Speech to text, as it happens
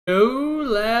Hello,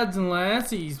 lads and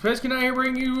lassies. Peskin out here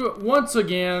bringing you once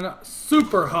again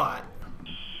Super Hot.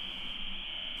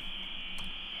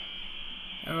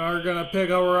 And we're gonna pick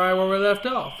up right where we left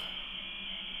off.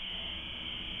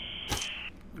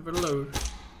 Give it a load.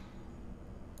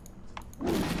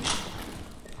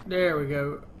 There we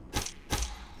go.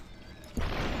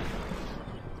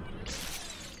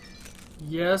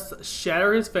 Yes,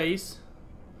 shatter his face.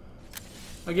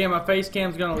 Again, my face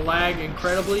cam's gonna lag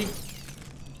incredibly.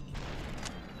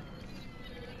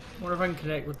 Wonder if I can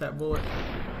connect with that bullet.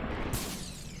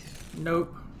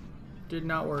 Nope. Did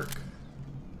not work.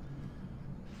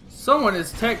 Someone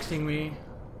is texting me.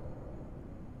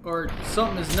 Or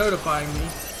something is notifying me.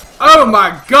 Oh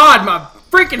my god, my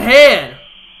freaking head!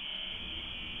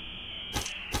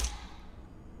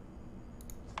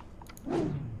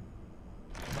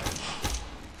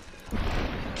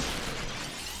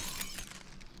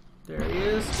 There he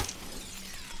is.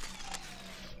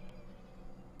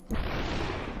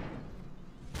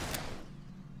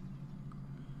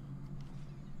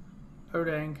 Oh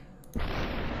dang.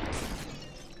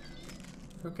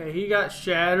 Okay, he got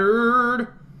shattered.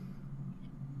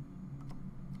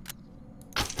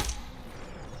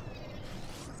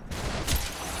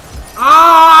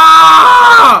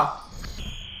 Ah!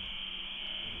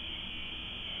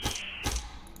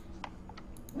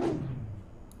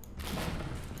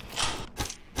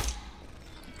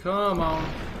 Come on.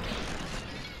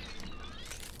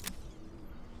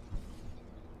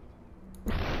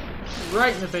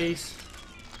 Right in the face.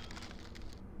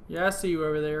 Yeah, I see you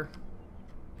over there.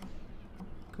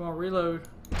 Come on, reload.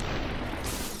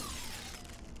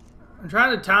 I'm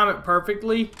trying to time it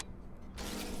perfectly. Did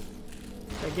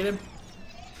I get him?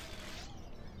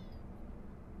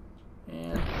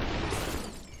 And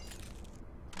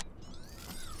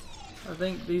I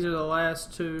think these are the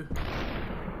last two.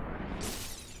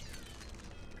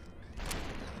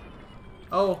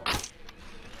 Oh.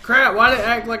 Crap, why did it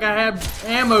act like I had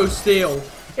ammo still?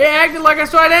 It acted like I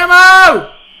still had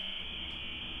ammo!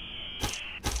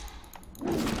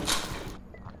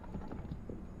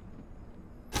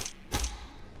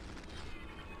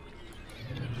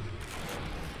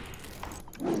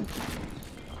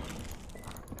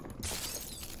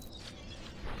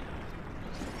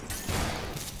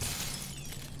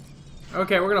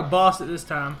 Okay, we're gonna boss it this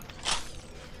time.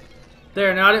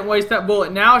 There, now I didn't waste that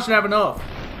bullet. Now I should have enough.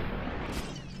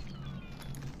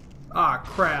 Ah,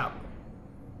 crap.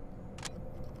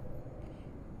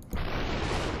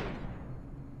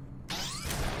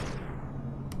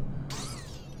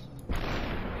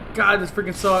 God, this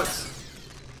freaking sucks.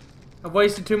 I've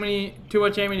wasted too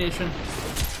much ammunition.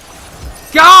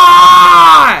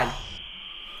 God!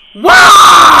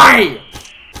 Why?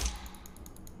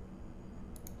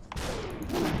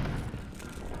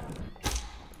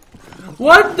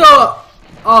 What the?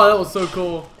 Oh, that was so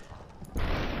cool.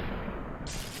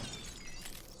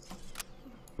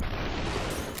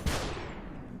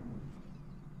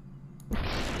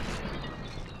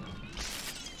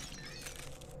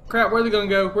 Crap, where'd the gun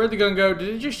go? Where'd the gun go? Did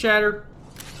it just shatter?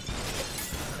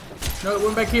 No, it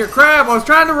went back here. Crap, I was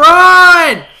trying to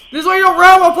run! This is why you don't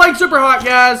run while playing Super Hot,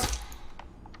 guys!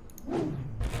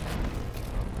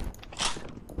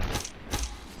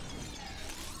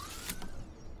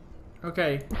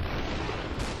 Okay.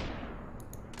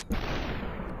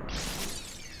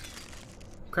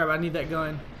 Crap, I need that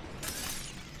gun.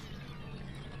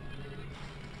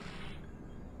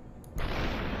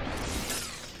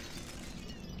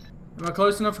 Am I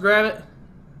close enough to grab it?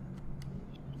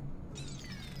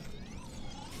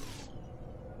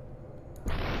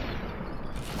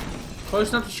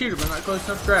 Close enough to shoot it, but not close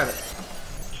enough to grab it.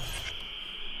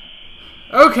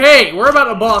 Okay, we're about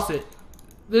to boss it.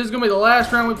 This is gonna be the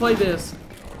last round we play this.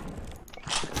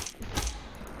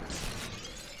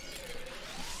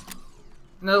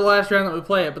 Not the last round that we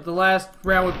play it, but the last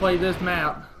round we play this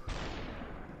map.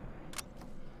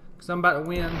 Because I'm about to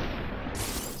win.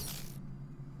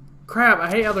 Crap, I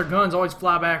hate how their guns always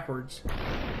fly backwards.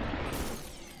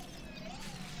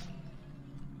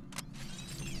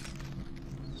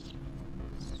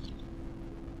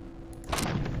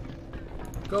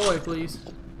 Go away, please.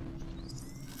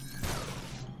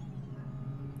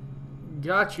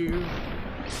 Got you.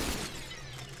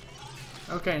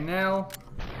 Okay, now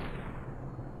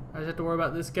I just have to worry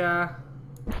about this guy.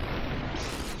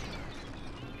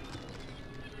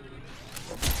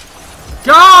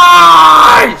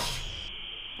 Gosh!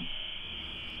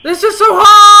 This is so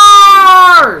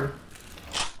hard!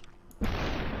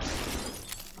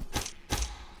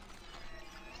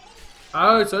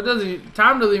 Oh, so it doesn't,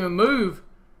 time doesn't even move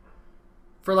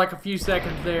for like a few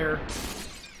seconds there.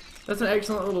 That's an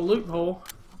excellent little loophole.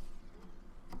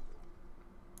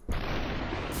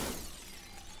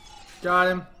 Got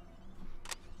him.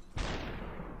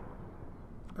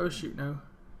 Oh shoot, no.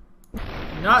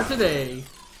 Not today.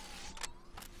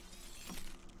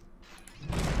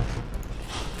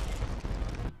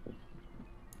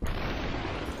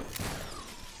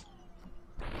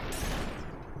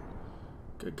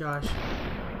 Good gosh.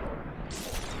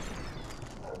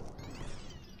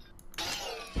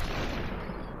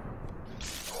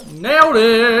 Nailed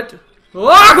it!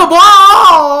 Like a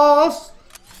boss!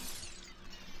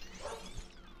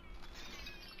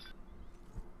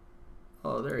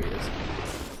 Oh, there he is.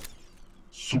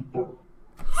 Super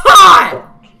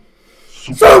Hot!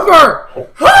 Super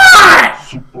hot!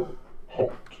 super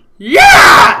hot.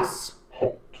 Yes!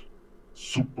 Hot.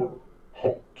 Super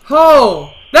hot.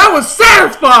 Oh, that was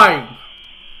satisfying!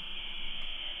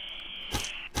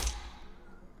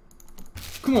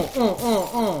 Come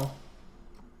on,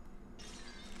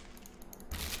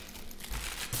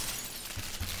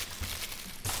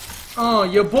 Oh,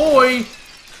 your boy.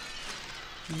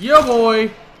 Your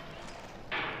boy.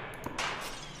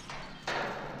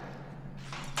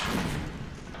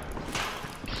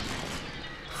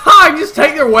 Ha! I just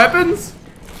take their weapons?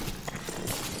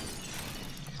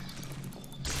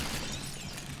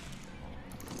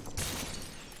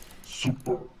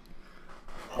 Super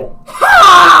hot.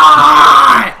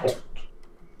 Hot!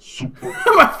 Super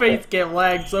My face can't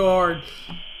lag so hard.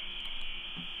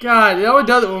 God, it always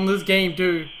does it on this game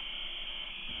too.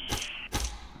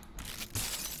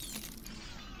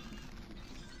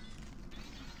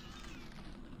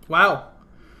 Wow.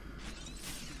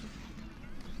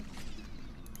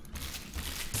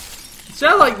 It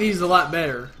sounds like these a lot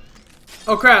better.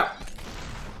 Oh crap.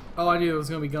 Oh, I knew there was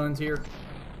gonna be guns here.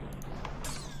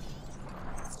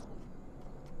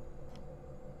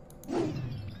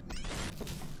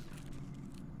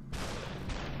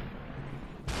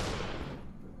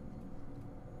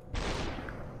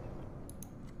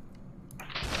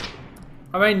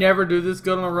 I may never do this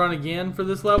good on a run again for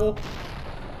this level.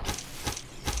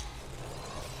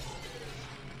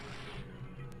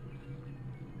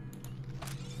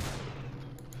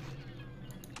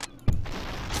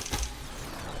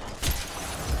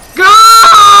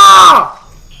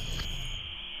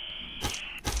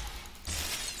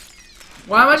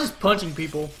 Why am I just punching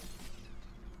people?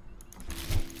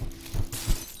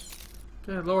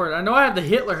 Good lord. I know I have the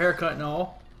Hitler haircut and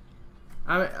all.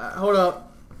 Hold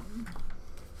up.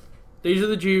 These are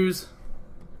the Jews.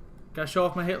 Gotta show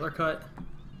off my Hitler cut.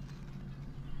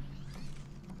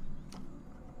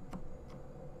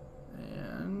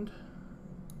 And...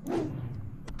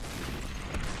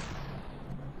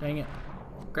 dang it.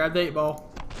 Grab the 8-ball.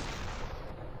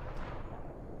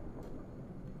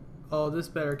 Oh, this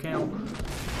better count.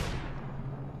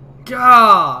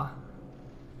 Gah!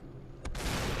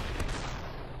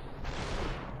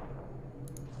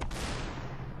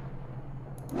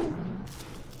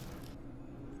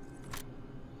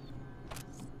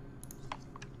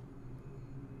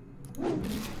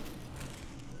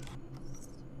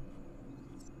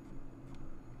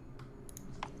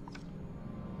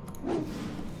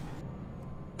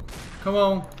 Come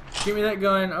on, give me that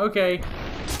gun. Okay.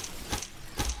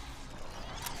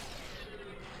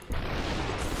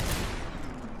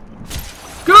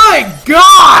 Good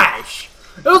gosh!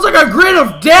 It was like a grin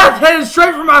of death headed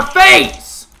straight for my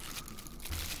face!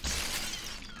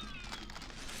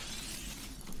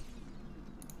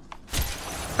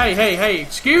 Hey, hey, hey,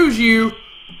 excuse you!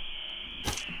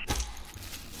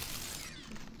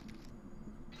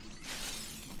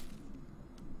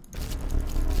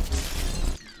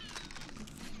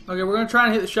 Okay, we're gonna try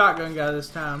and hit the shotgun guy this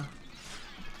time.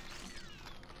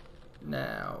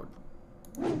 Now.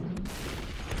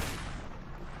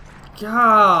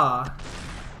 God.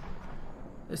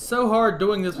 It's so hard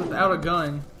doing this without a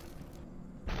gun.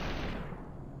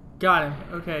 Got him.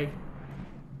 Okay.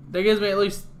 That gives me at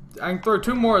least... I can throw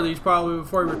 2 more of these probably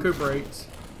before he recuperates.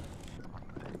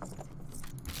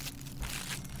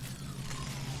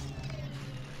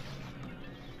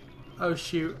 Oh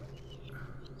shoot.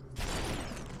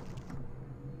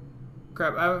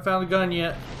 Crap, I haven't found a gun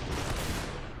yet.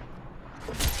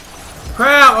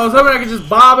 Crap, I was hoping I could just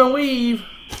bob and weave.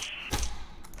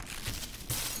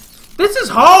 This is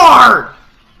hard!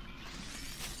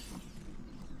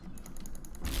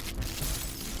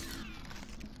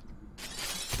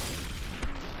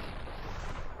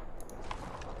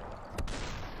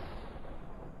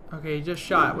 Okay, he just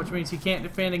shot, which means he can't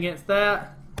defend against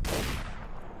that.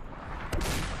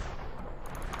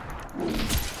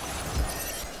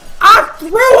 I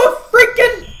threw a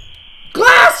freaking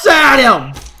glass at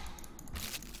him!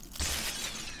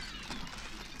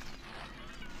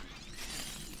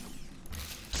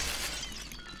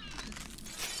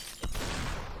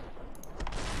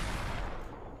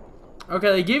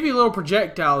 Okay, they give you little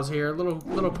projectiles here,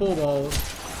 little pull balls,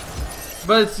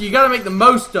 but you got to make the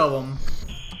most of them.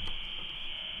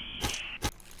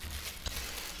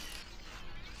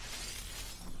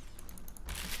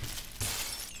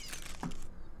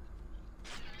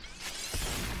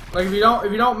 Like if you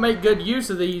don't make good use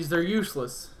of these, they're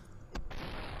useless.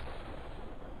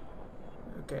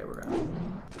 Okay, we're gonna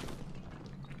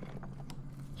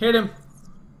hit him.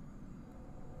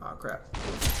 Oh crap!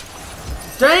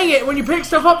 Dang it! When you pick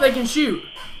stuff up, they can shoot.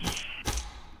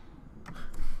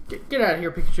 Get out of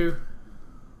here, Pikachu.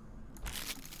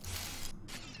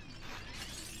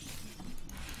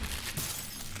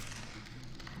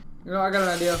 You know, I got an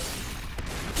idea.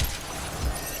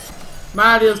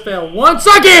 My ideas fail once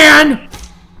again!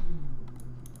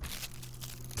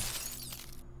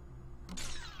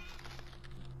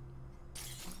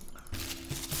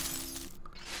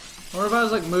 What if I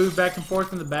was like moved back and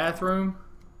forth in the bathroom?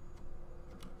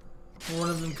 One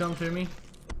of them come to me.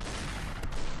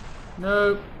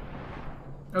 Nope.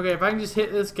 Okay, if I can just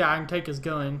hit this guy and take his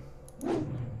gun.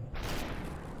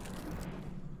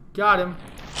 Got him.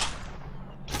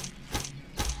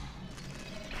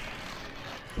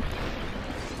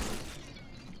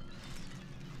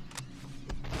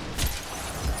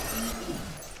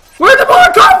 Where'd the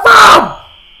bullet come from?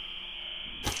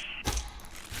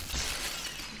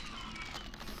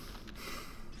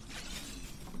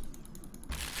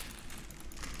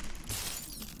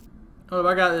 Oh,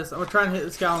 I got this. I'm gonna try and hit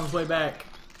this guy on his way back.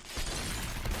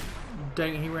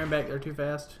 Dang it, he ran back there too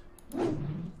fast.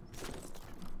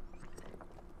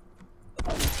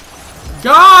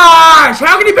 Gosh!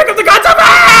 How can he pick up the gun so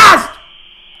fast?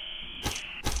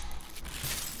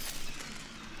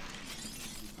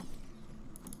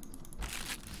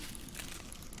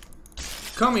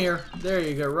 Come here. There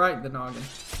you go, right in the noggin.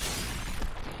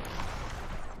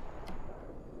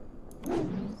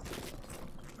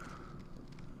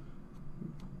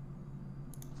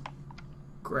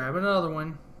 Grab another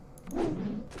one.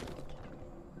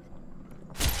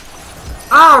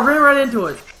 Ah, I ran right into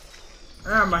it.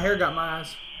 Ah, my hair got my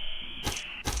eyes.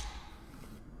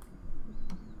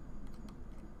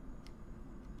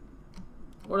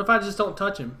 What if I just don't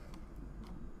touch him?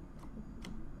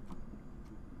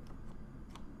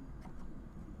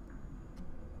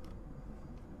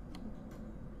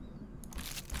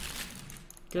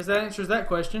 Guess that answers that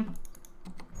question.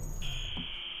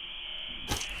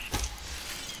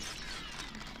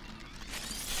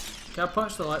 Can I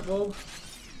punch the light bulb?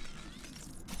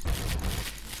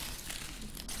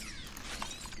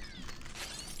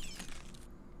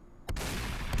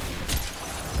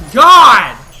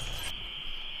 God!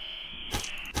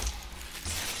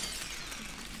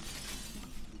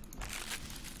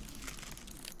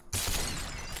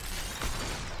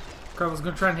 Crap, I was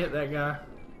gonna try and hit that guy.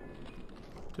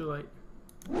 Too late.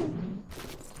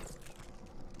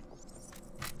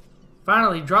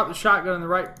 Finally, he dropped the shotgun in the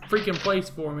right freaking place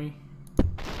for me.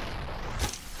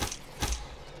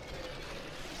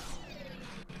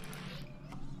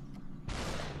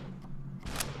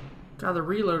 God, the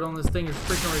reload on this thing is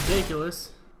freaking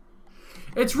ridiculous.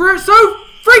 It's so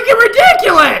freaking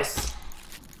ridiculous!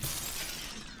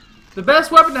 The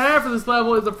best weapon to have for this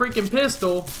level is a freaking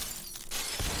pistol.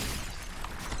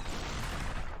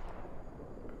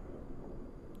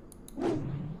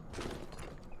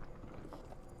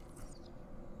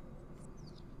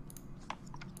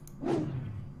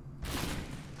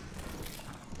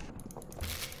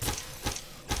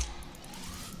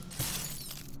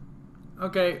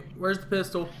 Okay, where's the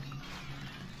pistol?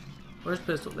 Where's the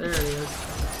pistol? There it is.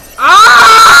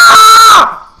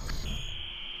 Ah!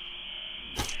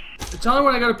 It's only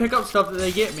when I go to pick up stuff that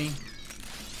they get me.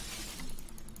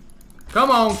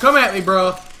 Come on, come at me,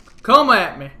 bro. Come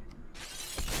at me.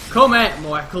 Come at me,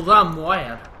 cause I'm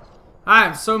mad. I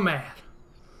am so mad.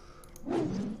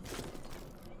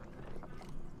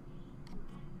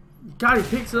 God, he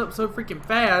picks it up so freaking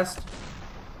fast.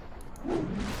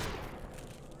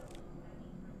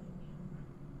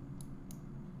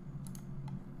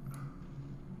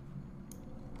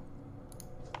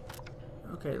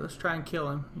 Okay, let's try and kill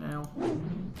him now.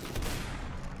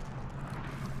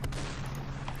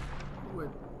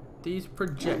 With these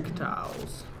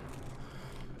projectiles.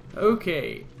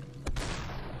 Okay.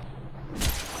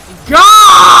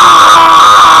 Gosh!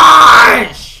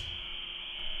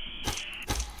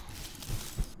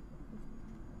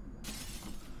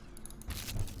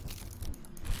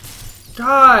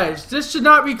 Gosh, this should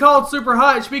not be called super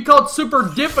hot. It should be called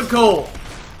super difficult.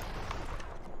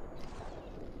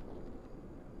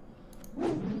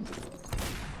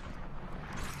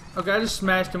 Okay, I just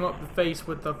smashed him up the face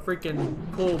with the freaking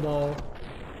pull ball.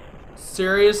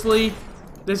 seriously?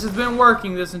 This has been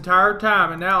working this entire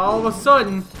time, and now all of a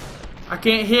sudden, I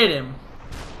can't hit him.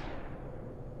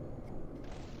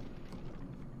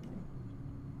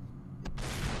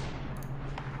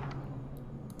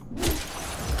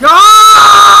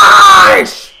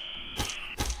 Gosh!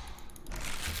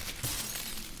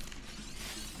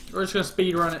 We're just gonna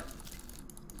speed run it.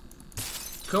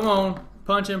 Come on.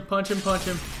 Punch him, punch him, punch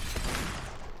him.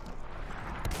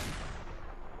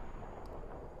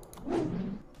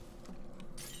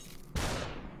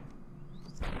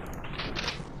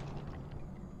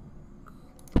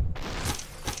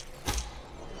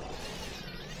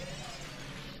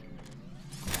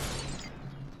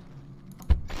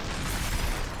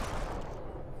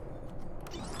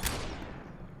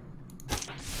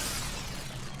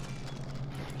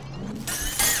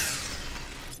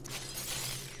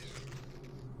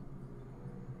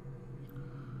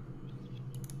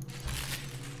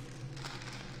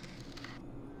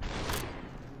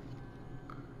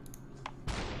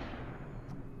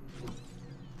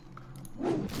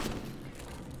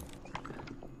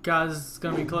 God, this is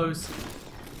gonna be close.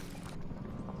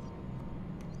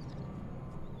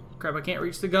 Crap, I can't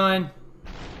reach the gun.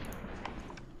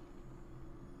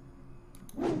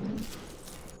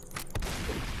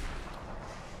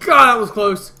 God, that was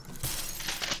close.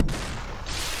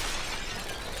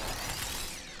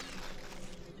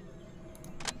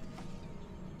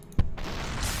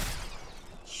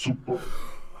 Super.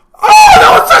 Oh,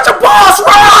 that was such a boss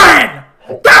run!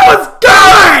 That was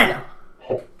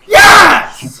good!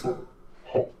 Yes! Super.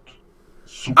 Hot.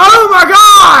 Super. Oh my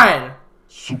God!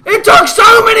 Super. It took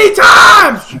so many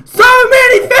times! So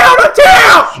many failed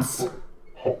attempts! Super.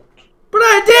 Hot. But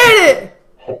I did it!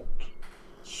 Hot.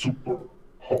 Super.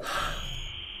 Hot.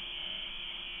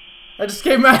 I just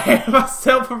gave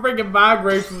myself a freaking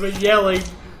vibration for yelling.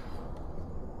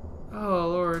 Oh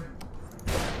Lord.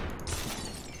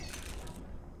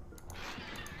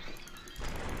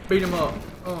 Beat him up.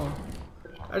 Oh.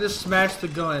 I just smashed the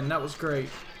gun. That was great.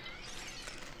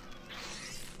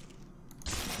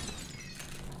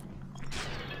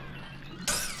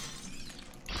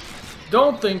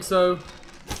 Don't think so.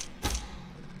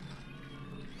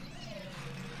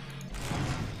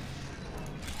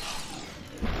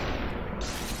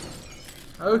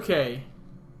 Okay.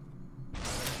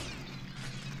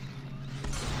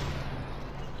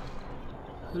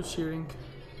 Who's shooting?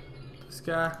 This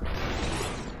guy.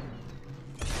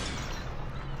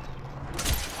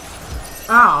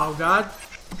 Oh, God.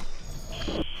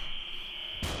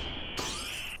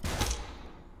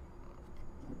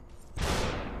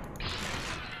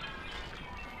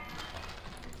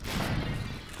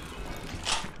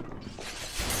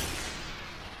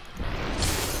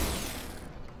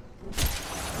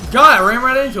 God, I ran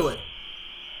right into it.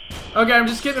 Okay, I'm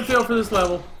just getting a feel for this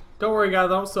level. Don't worry, guys, I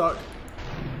don't suck.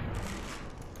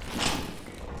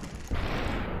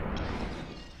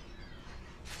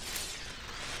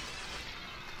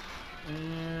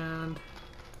 And...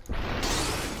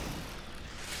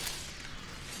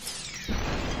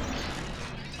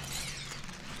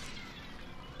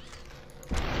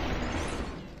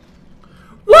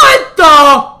 what the?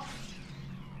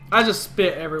 I just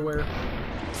spit everywhere.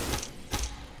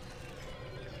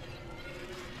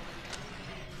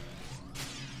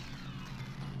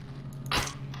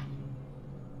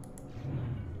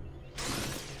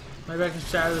 Maybe I can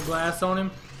shatter the glass on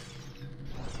him.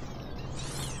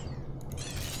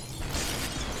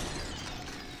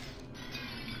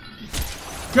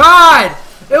 God!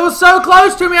 It was so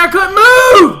close to me I couldn't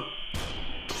move!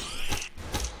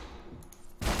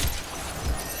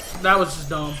 That was just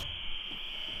dumb.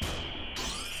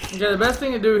 Okay, the best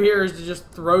thing to do here is to just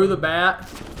throw the bat.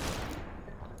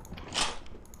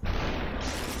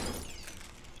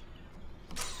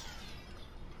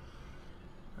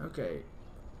 Okay.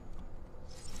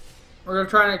 We're gonna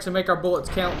try next to make our bullets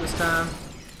count this time.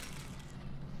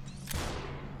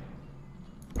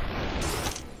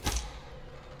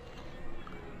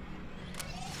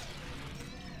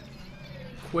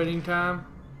 Quitting time.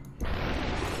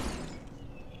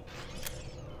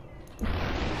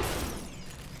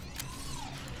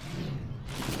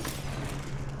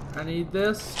 I need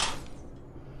this.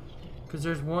 Because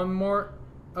there's one more.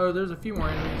 Oh, there's a few more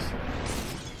enemies.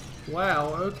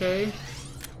 Wow, okay.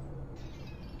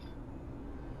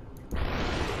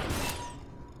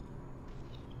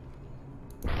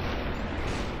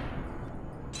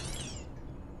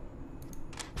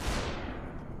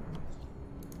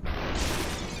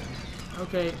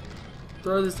 Okay,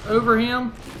 throw this over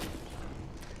him.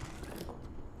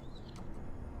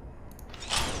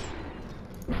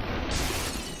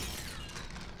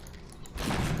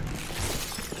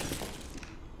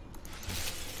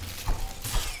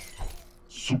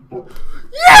 Super.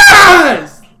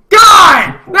 Yes!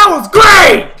 God! That was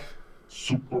great!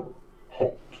 Super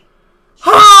hot.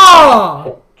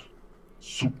 Ha!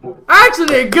 Super. I actually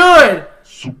did good!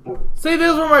 Super. See,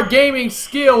 this is where my gaming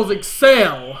skills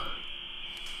excel.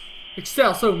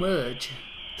 Excel so much.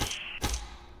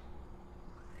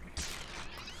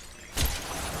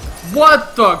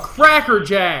 What the Cracker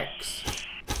Jacks?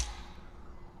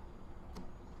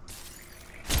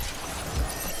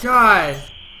 God.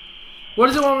 What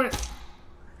does it want me to...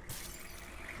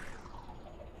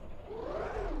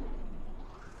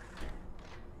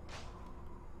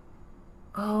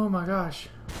 Oh my gosh.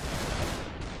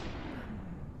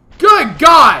 Good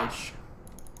gosh!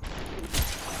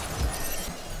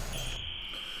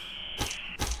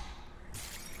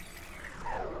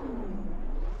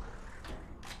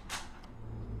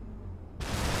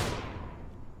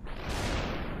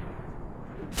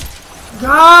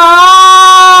 Gosh!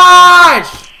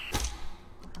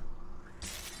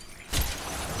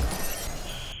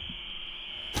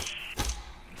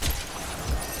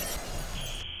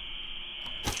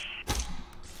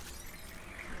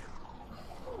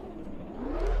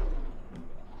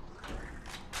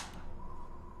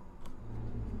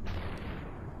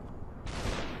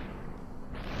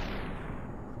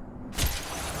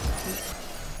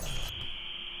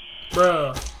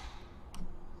 Bruh.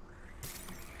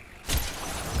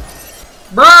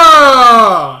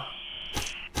 Bruh!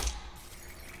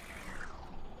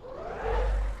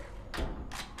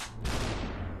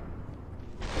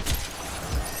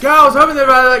 God, I was hoping that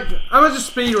I'm gonna just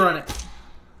speed run it.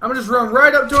 I'm gonna just run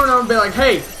right up to her and I'm gonna be like,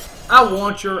 hey, I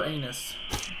want your anus.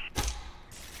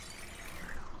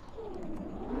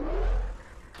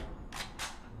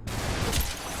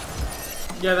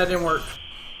 Yeah, that didn't work.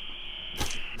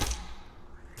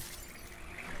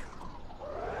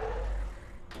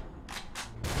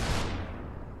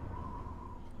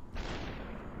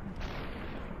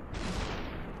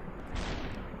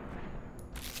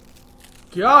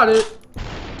 Got it.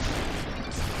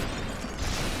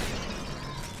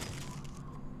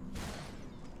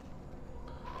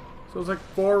 So it's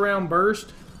like 4-round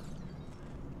burst.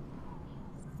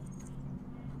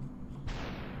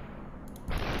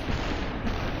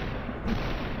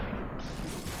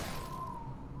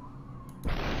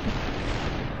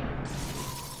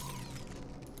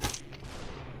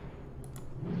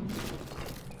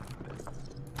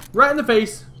 Right in the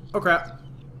face. Oh crap.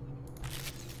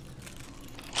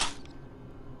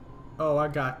 Oh, I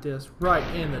got this. Right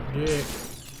in the dick.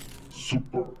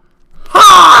 Super.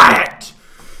 Hot!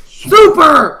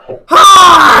 Super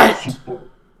hot! Super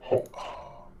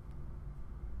hot.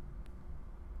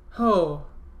 Oh.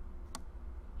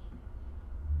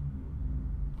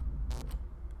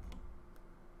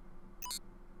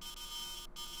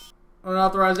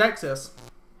 Unauthorized access.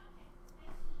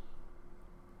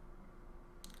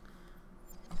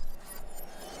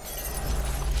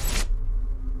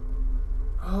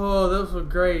 Oh, that was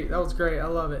great. That was great. I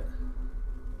love it.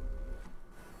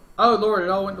 Oh, Lord, it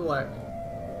all went to black.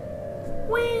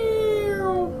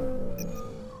 Wheel.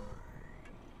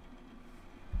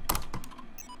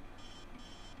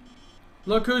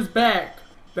 Look who's back.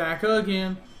 Back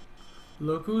again.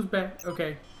 Look who's back.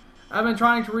 Okay. I've been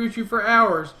trying to reach you for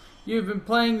hours. You've been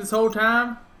playing this whole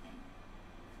time?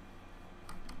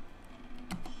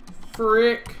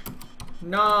 Frick.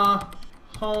 Nah.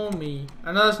 Homie.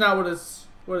 I know that's not what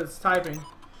it's typing.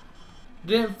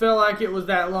 Didn't feel like it was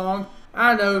that long.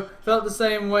 I know. Felt the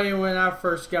same way when I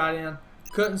first got in.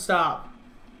 Couldn't stop.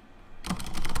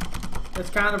 It's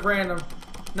kind of random.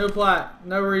 No plot.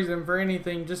 No reason for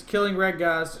anything. Just killing red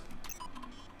guys.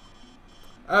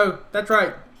 Oh, that's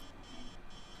right.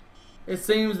 It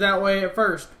seems that way at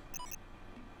first.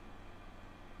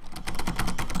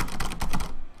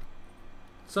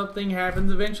 Something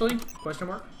happens eventually? Question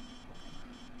mark.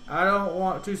 I don't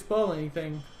want to spoil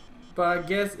anything, but I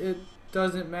guess it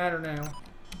doesn't matter now.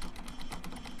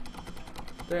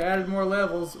 They added more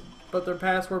levels, but their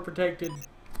paths were protected.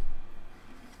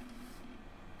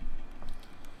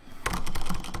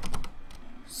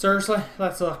 Seriously?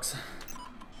 That sucks.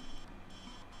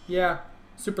 Yeah,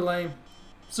 super lame.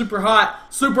 Super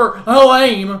hot. Super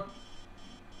lame.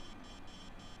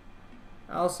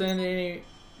 I'll send any...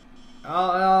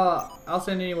 I'll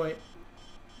send anyway.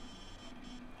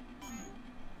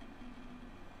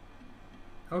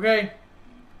 Okay.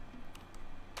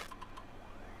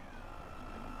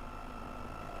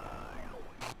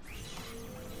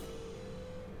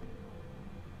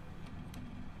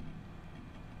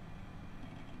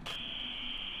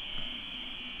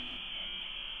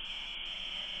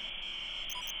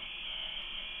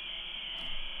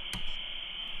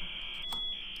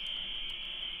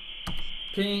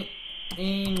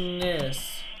 Penis.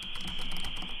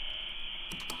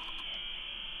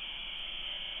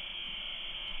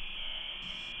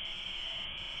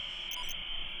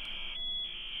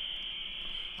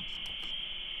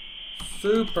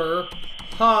 Super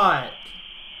hot.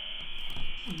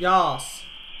 Yas.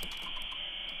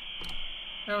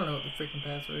 I don't know what the freaking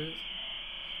password is.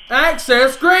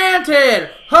 Access granted!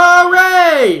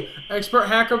 Hooray! Expert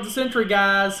hacker of the century,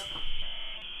 guys.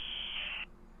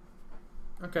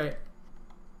 Okay.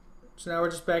 So now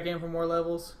we're just back in for more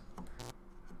levels.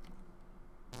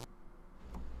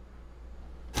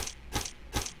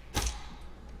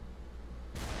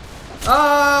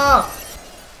 Ah!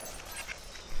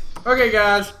 Okay,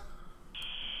 guys.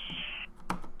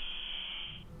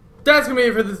 That's gonna be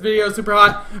it for this video, super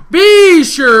hot. Be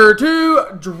sure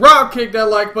to drop kick that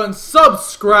like button,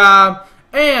 subscribe,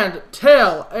 and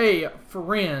tell a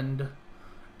friend.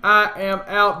 I am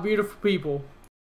out, beautiful people.